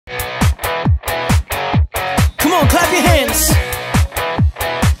clap your hands.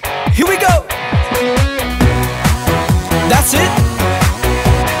 Here we go. That's it.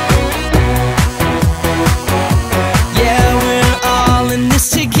 Yeah, we're all in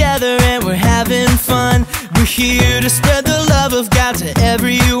this together and we're having fun. We're here to spread the love of God to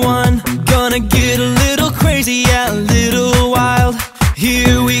everyone. Gonna get a little crazy, yeah, a little wild.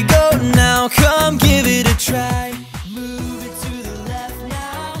 Here we go now, come give it a try. Move it to the left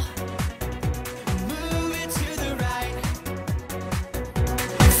now, move it to the right.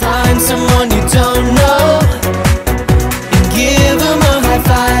 Find someone you don't know and give them a high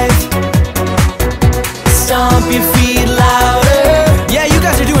five. Stomp your feet louder. Yeah, you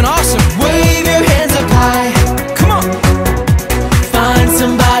guys are doing awesome. Wave your hands up high. Come on. Find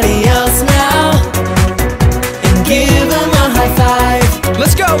somebody else now and give them a high five.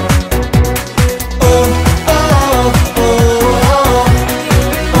 Let's go.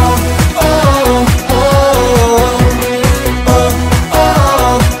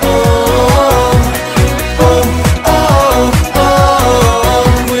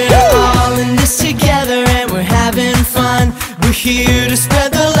 Here to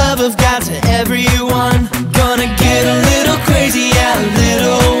spread the love of God to everyone. Gonna get a little crazy, yeah, a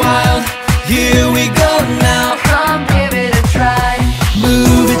little wild. Here we go now, come give it a try.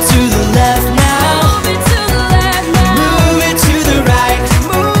 Move it to the left now, move it to the left now, move it to the right,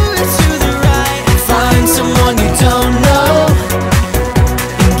 move it to the right. Find someone you don't know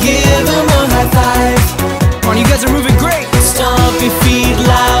and give them a high five. Come on, you guys are moving great. Stomp your feet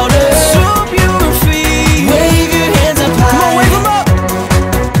louder. Stomp your feet. Wave your hands up high. Come on, wave them up.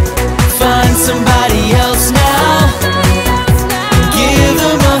 Find somebody else.